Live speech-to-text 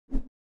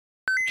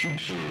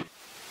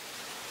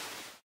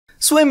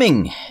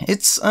Swimming.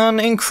 It's an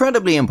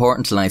incredibly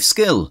important life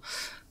skill.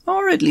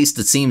 Or at least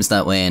it seems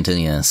that way until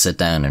you sit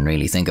down and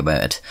really think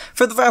about it.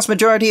 For the vast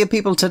majority of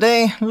people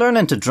today,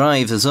 learning to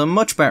drive is a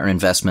much better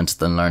investment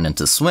than learning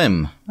to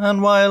swim.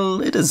 And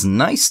while it is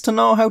nice to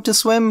know how to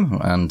swim,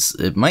 and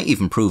it might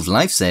even prove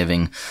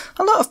life-saving,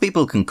 a lot of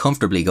people can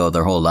comfortably go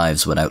their whole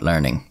lives without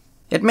learning.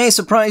 It may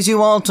surprise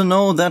you all to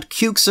know that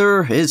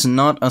Cukser is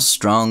not a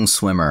strong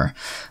swimmer.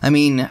 I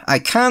mean, I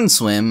can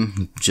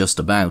swim, just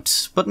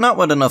about, but not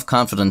with enough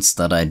confidence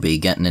that I'd be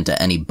getting into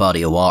any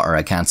body of water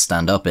I can't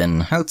stand up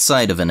in,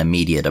 outside of an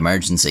immediate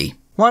emergency.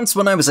 Once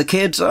when I was a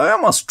kid, I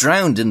almost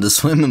drowned in the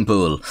swimming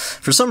pool.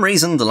 For some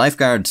reason, the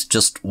lifeguard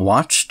just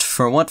watched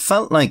for what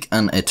felt like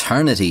an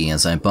eternity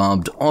as I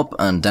bobbed up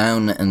and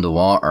down in the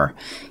water.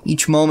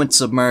 Each moment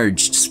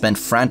submerged, spent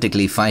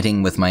frantically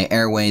fighting with my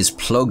airways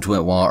plugged with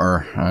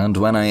water, and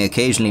when I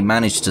occasionally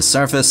managed to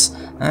surface,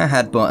 I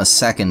had but a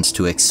second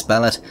to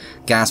expel it,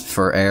 gasp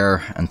for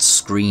air, and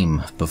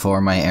scream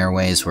before my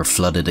airways were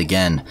flooded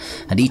again.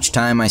 And each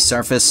time I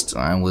surfaced,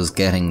 I was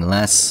getting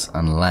less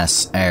and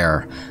less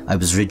air. I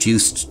was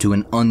reduced to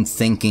an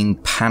unthinking,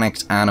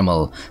 panicked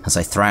animal as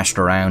I thrashed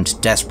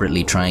around,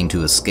 desperately trying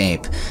to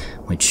escape,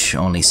 which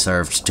only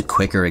served to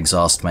quicker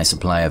exhaust my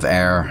supply of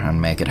air and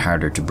make it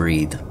harder to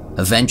breathe.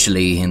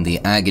 Eventually, in the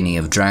agony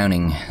of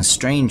drowning, a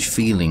strange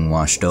feeling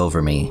washed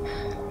over me.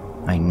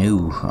 I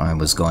knew I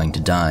was going to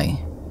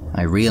die.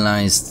 I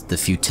realized the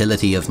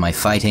futility of my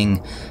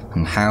fighting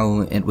and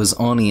how it was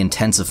only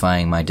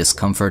intensifying my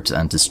discomfort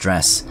and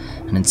distress,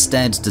 and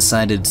instead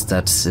decided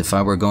that if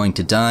I were going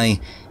to die,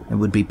 it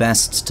would be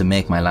best to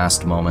make my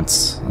last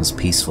moments as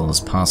peaceful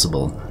as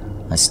possible.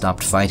 I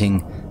stopped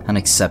fighting and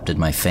accepted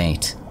my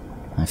fate.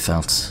 I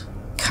felt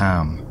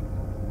calm.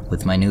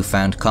 With my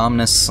newfound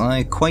calmness,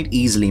 I quite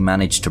easily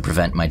managed to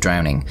prevent my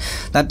drowning.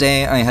 That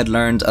day I had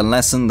learned a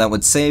lesson that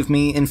would save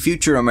me in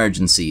future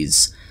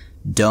emergencies.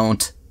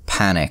 Don't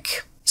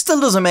panic. Still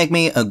doesn't make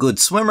me a good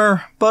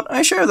swimmer, but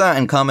I share that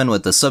in common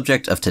with the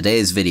subject of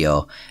today's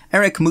video,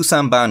 Eric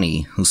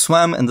Moussambani, who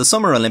swam in the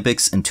Summer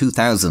Olympics in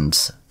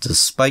 2000,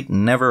 despite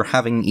never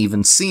having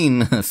even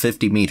seen a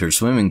 50-meter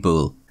swimming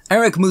pool.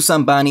 Eric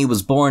Moussambani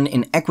was born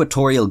in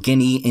Equatorial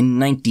Guinea in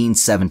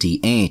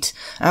 1978.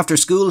 After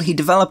school, he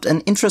developed an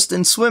interest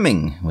in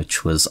swimming,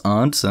 which was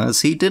odd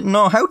as he didn't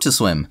know how to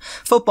swim.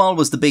 Football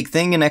was the big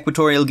thing in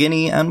Equatorial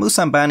Guinea, and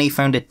Moussambani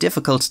found it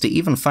difficult to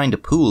even find a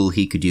pool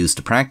he could use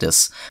to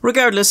practice.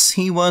 Regardless,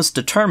 he was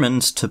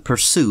determined to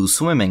pursue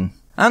swimming.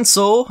 And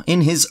so,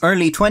 in his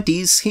early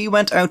 20s, he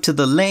went out to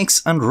the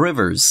lakes and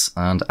rivers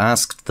and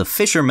asked the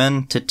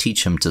fishermen to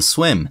teach him to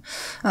swim.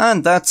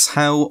 And that's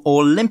how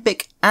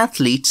Olympic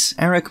athlete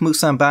Eric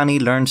Moussambani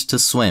learned to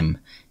swim,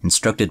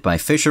 instructed by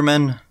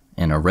fishermen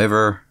in a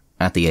river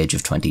at the age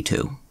of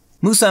 22.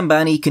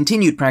 Moussambani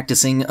continued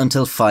practicing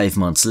until 5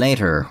 months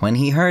later, when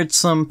he heard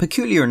some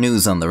peculiar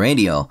news on the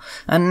radio.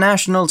 A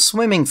National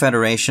Swimming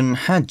Federation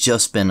had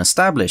just been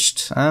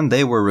established, and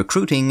they were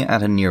recruiting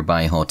at a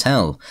nearby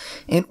hotel.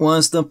 It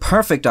was the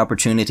perfect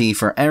opportunity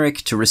for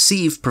Eric to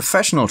receive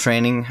professional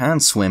training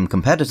and swim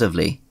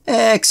competitively.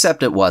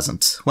 Except it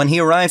wasn't. When he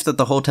arrived at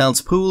the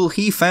hotel's pool,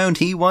 he found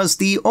he was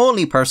the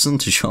only person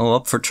to show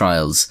up for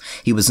trials.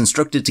 He was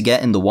instructed to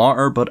get in the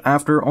water, but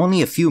after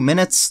only a few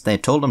minutes, they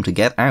told him to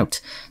get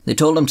out. They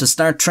told him to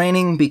start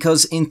training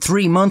because in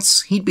 3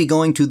 months, he'd be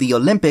going to the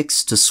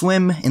Olympics to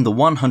swim in the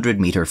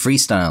 100-meter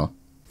freestyle.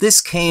 This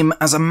came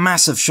as a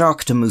massive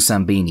shock to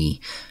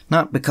Moussambani,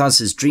 not because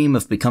his dream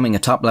of becoming a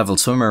top-level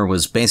swimmer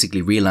was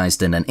basically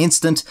realised in an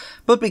instant,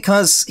 but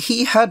because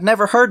he had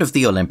never heard of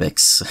the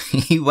Olympics.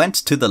 He went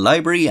to the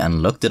library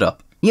and looked it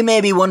up. You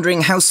may be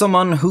wondering how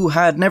someone who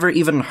had never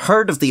even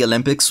heard of the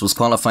Olympics was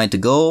qualified to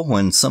go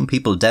when some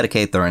people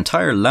dedicate their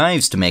entire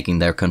lives to making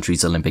their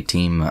country's Olympic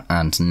team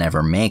and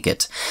never make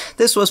it.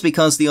 This was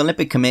because the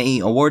Olympic Committee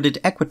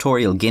awarded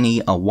Equatorial Guinea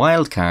a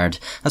wildcard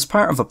as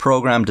part of a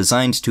programme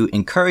designed to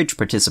encourage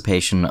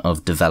participation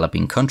of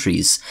developing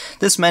countries.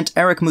 This meant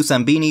Eric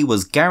Moussambani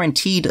was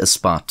guaranteed a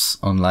spot,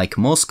 unlike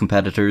most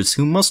competitors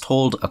who must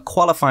hold a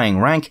qualifying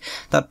rank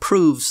that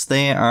proves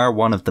they are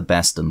one of the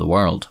best in the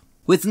world.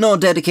 With no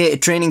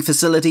dedicated training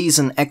facilities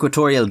in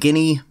Equatorial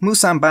Guinea,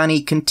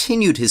 Moussambani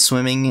continued his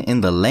swimming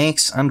in the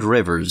lakes and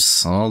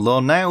rivers,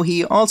 although now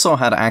he also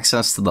had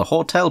access to the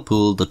hotel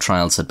pool the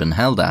trials had been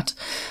held at.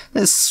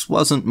 This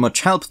wasn't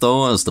much help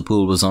though, as the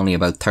pool was only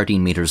about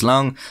 13 metres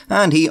long,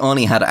 and he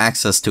only had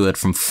access to it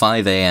from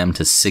 5 AM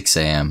to 6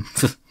 AM.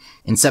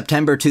 In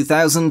September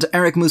 2000,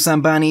 Eric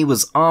Moussambani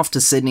was off to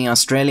Sydney,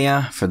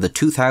 Australia for the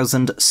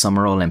 2000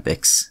 Summer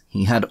Olympics.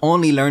 He had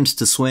only learned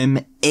to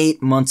swim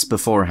 8 months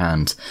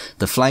beforehand.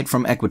 The flight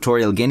from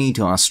Equatorial Guinea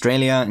to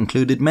Australia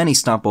included many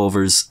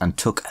stopovers and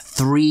took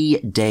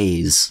 3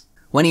 days.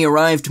 When he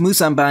arrived,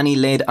 Moussambani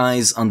laid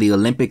eyes on the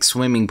Olympic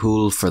swimming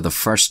pool for the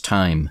first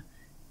time.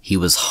 He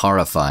was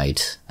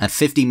horrified. At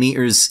 50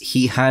 meters,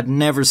 he had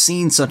never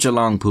seen such a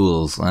long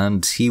pool,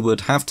 and he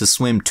would have to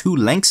swim 2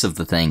 lengths of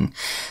the thing.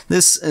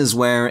 This is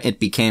where it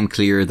became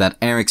clear that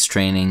Eric's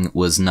training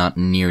was not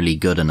nearly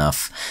good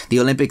enough. The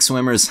Olympic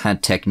swimmers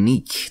had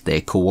technique.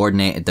 They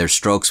coordinated their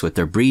strokes with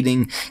their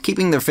breathing,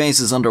 keeping their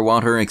faces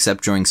underwater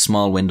except during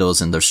small windows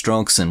in their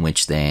strokes in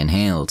which they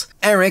inhaled.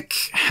 Eric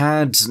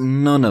had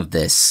none of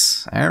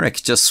this.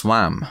 Eric just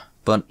swam.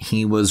 But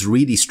he was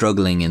really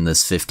struggling in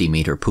this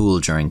 50-meter pool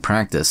during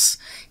practice.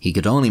 He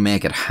could only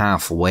make it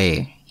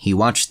halfway. He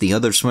watched the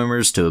other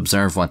swimmers to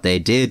observe what they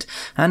did,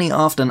 and he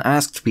often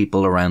asked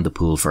people around the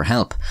pool for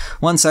help.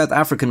 One South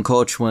African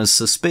coach was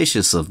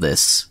suspicious of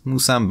this.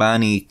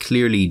 Moussambani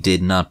clearly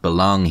did not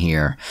belong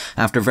here.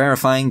 After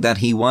verifying that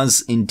he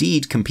was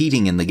indeed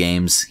competing in the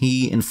games,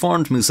 he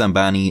informed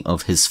Moussambani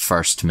of his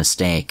first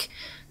mistake.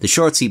 The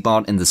shorts he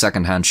bought in the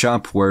second-hand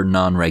shop were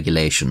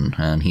non-regulation,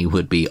 and he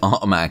would be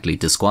automatically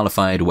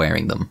disqualified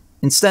wearing them.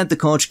 Instead, the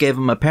coach gave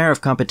him a pair of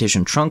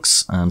competition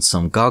trunks and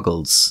some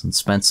goggles, and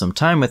spent some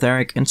time with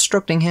Eric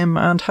instructing him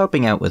and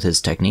helping out with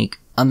his technique.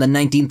 On the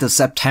 19th of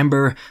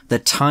September, the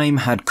time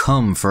had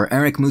come for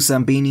Eric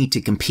Moussambani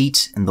to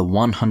compete in the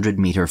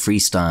 100-meter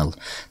freestyle.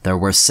 There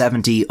were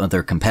 70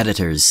 other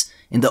competitors.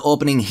 In the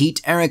opening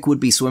heat, Eric would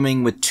be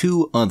swimming with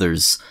 2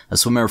 others, a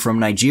swimmer from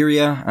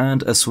Nigeria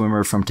and a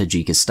swimmer from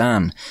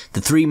Tajikistan.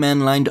 The 3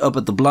 men lined up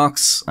at the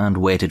blocks and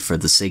waited for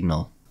the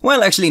signal.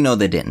 Well, actually no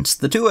they didn't.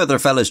 The 2 other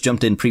fellas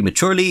jumped in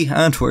prematurely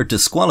and were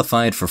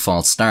disqualified for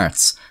false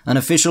starts. An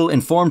official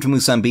informed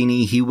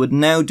Moussambani he would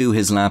now do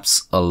his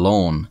laps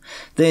alone.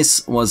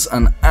 This was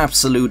an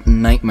absolute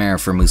nightmare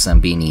for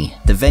Moussambani.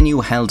 The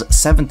venue held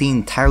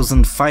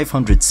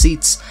 17,500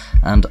 seats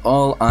and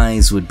all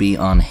eyes would be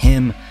on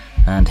him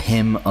and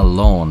him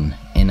alone,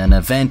 in an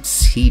event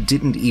he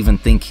didn't even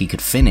think he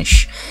could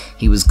finish.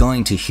 He was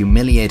going to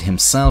humiliate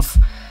himself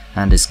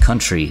and his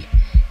country.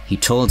 He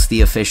told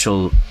the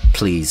official,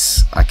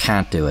 "Please, I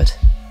can't do it."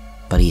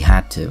 But he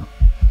had to.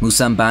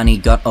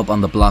 Moussambani got up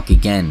on the block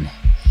again.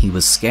 He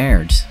was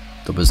scared.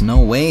 There was no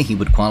way he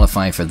would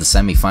qualify for the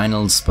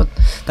semi-finals, but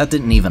that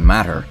didn't even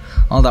matter.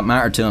 All that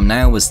mattered to him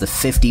now was the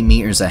 50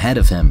 meters ahead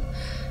of him.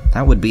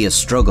 That would be a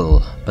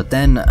struggle, but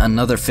then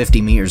another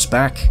 50 meters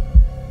back?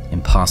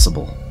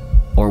 Impossible.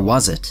 Or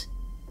was it?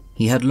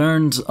 He had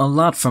learned a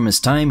lot from his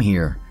time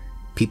here.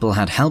 People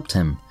had helped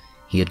him.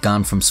 He had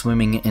gone from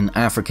swimming in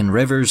African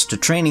rivers to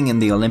training in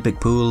the Olympic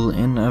pool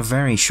in a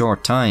very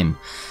short time.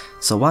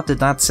 So what did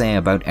that say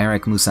about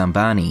Eric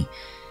Moussambani?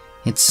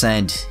 It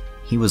said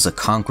he was a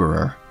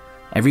conqueror.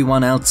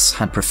 Everyone else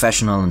had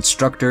professional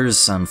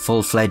instructors and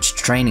full-fledged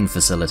training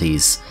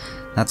facilities.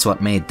 That's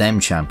what made them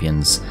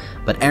champions.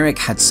 But Eric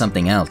had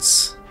something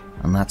else,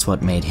 and that's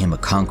what made him a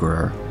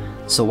conqueror.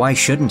 So why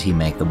shouldn't he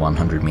make the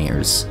 100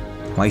 meters?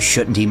 Why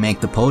shouldn't he make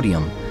the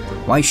podium?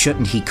 Why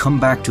shouldn't he come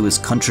back to his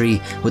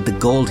country with the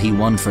gold he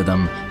won for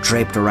them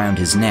draped around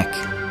his neck?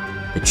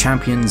 The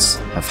champions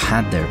have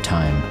had their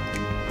time.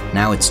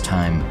 Now it's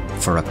time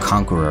for a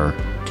conqueror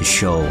to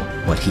show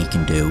what he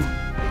can do.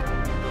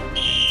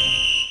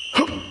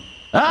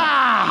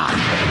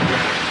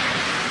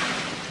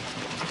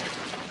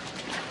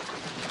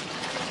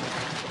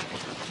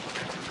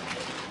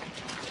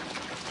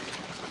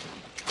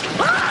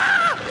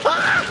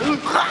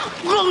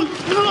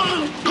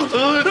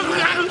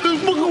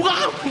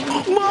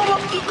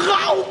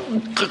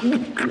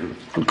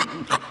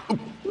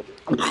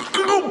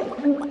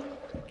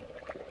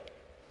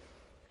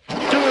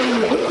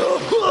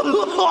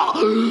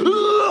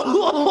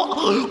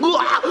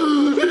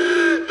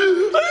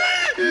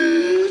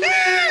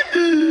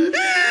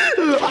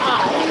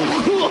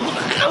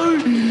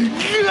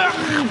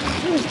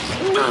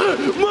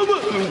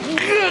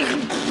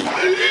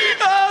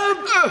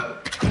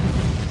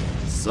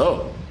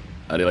 So,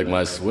 how do you like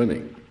my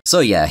swimming? So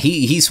yeah,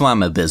 he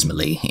swam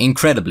abysmally,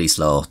 incredibly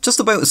slow, just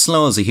about as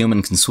slow as a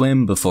human can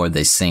swim before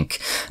they sink.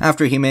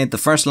 After he made the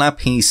first lap,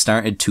 he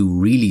started to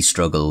really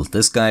struggle.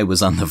 This guy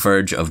was on the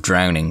verge of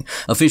drowning.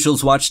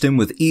 Officials watched him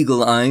with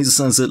eagle eyes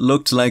as it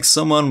looked like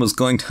someone was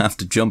going to have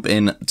to jump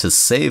in to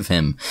save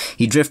him.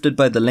 He drifted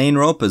by the lane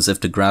rope as if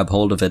to grab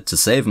hold of it to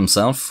save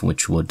himself,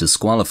 which would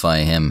disqualify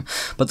him.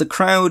 But the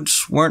crowd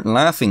weren't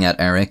laughing at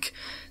Eric,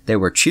 they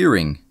were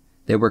cheering.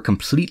 They were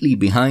completely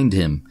behind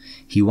him.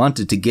 He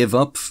wanted to give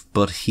up,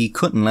 but he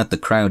couldn't let the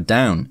crowd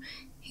down.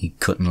 He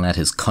couldn't let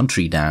his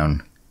country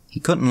down.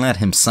 He couldn't let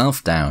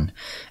himself down.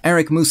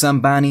 Eric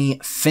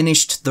Moussambani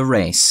finished the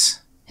race.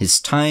 His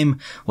time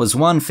was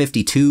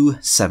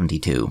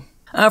 1:52.72.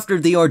 After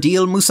the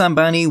ordeal,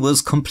 Moussambani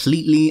was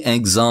completely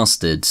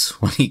exhausted.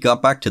 When he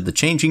got back to the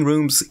changing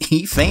rooms,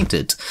 he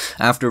fainted.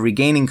 After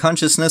regaining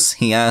consciousness,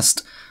 he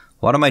asked,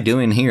 "What am I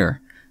doing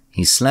here?"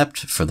 He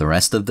slept for the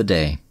rest of the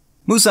day.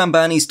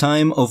 Moussambani's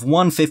time of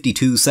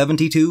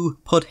 1:52.72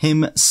 put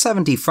him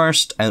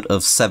 71st out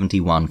of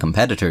 71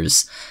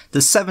 competitors. The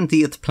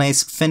 70th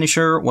place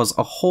finisher was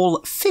a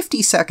whole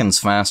 50 seconds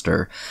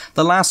faster.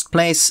 The last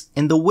place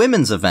in the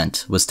women's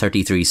event was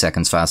 33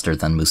 seconds faster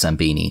than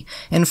Moussambani.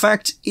 In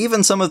fact,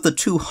 even some of the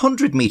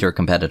 200 metre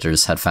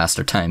competitors had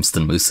faster times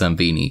than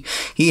Moussambani.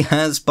 He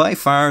has by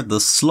far the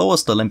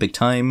slowest Olympic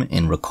time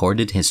in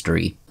recorded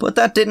history. But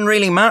that didn't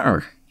really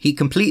matter. He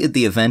completed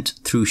the event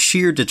through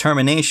sheer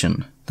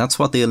determination. That's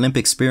what the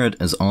Olympic spirit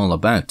is all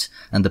about,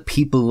 and the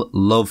people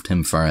loved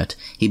him for it.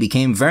 He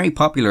became very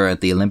popular at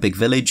the Olympic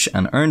Village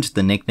and earned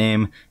the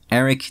nickname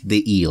Eric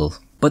the Eel.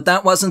 But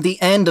that wasn't the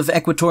end of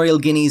Equatorial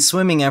Guinea's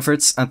swimming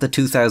efforts at the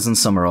 2000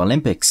 Summer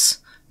Olympics.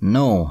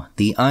 No,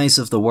 the eyes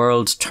of the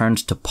world turned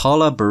to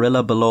Paula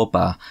Barilla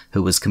Balopa,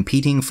 who was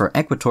competing for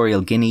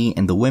Equatorial Guinea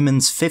in the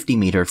women's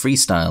 50-metre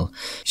freestyle.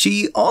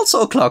 She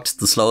also clocked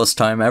the slowest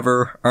time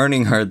ever,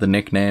 earning her the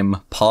nickname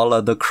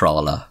Paula the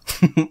Crawler.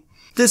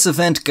 This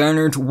event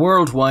garnered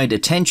worldwide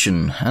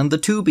attention, and the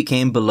two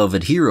became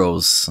beloved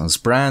heroes, as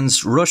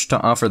brands rushed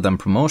to offer them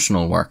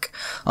promotional work.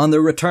 On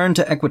their return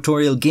to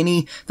Equatorial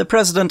Guinea, the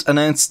president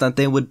announced that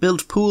they would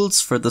build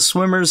pools for the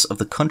swimmers of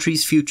the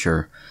country's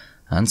future.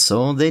 And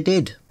so they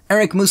did.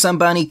 Eric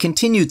Moussambani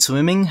continued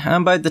swimming,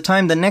 and by the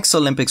time the next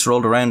Olympics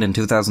rolled around in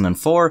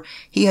 2004,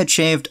 he had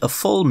shaved a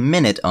full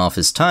minute off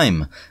his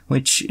time,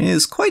 which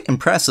is quite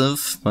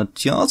impressive,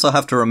 but you also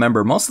have to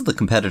remember most of the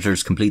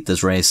competitors complete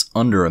this race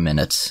under a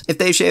minute. If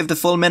they shaved a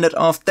full minute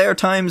off their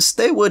times,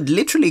 they would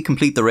literally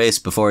complete the race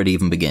before it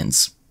even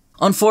begins.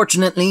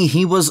 Unfortunately,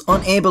 he was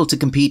unable to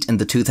compete in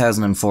the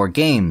 2004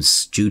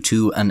 Games due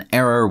to an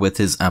error with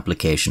his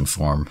application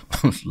form.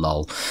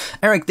 Lol.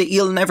 Eric the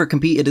Eel never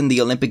competed in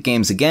the Olympic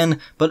Games again,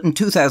 but in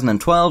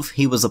 2012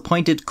 he was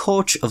appointed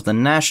coach of the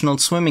national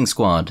swimming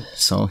squad,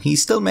 so he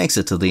still makes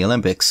it to the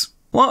Olympics.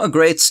 What a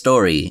great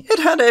story. It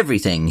had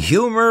everything.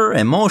 Humour,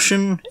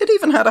 emotion, it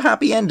even had a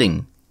happy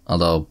ending.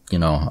 Although,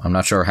 I'm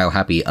not sure how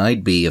happy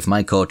I'd be if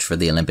my coach for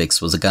the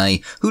Olympics was a guy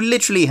who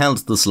literally held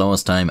the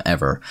slowest time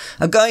ever.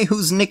 A guy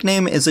whose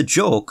nickname is a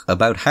joke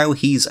about how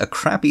he's a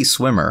crappy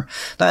swimmer.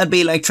 That'd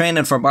be like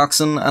training for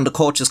boxing and the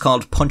coach is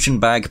called Punching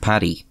Bag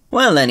Paddy.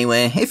 Well,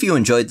 anyway, if you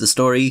enjoyed the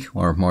story,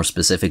 or more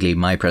specifically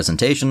my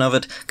presentation of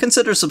it,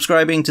 consider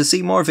subscribing to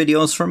see more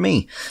videos from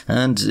me.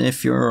 And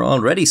if you're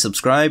already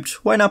subscribed,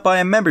 why not buy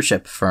a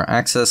membership for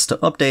access to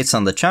updates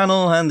on the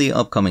channel and the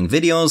upcoming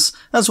videos,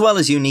 as well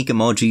as unique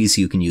emojis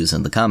you can use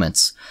in the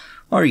comments.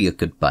 Or you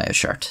could buy a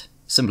shirt.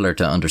 Simpler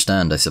to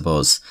understand, I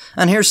suppose.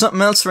 And here's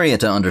something else for you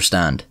to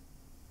understand.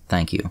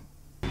 Thank you.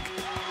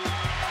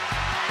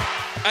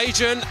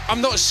 Adrian,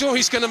 I'm not sure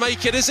he's going to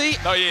make it, is he?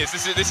 No, he is.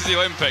 This is the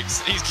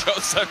Olympics. He's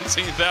got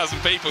 17,000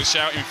 people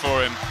shouting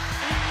for him.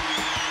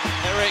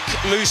 Eric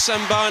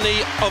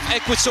Moussambani of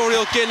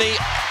Equatorial Guinea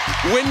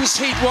wins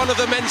Heat 1 of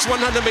the men's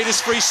 100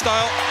 metres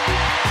freestyle.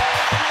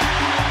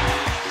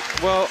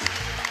 Well,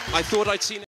 I thought I'd seen...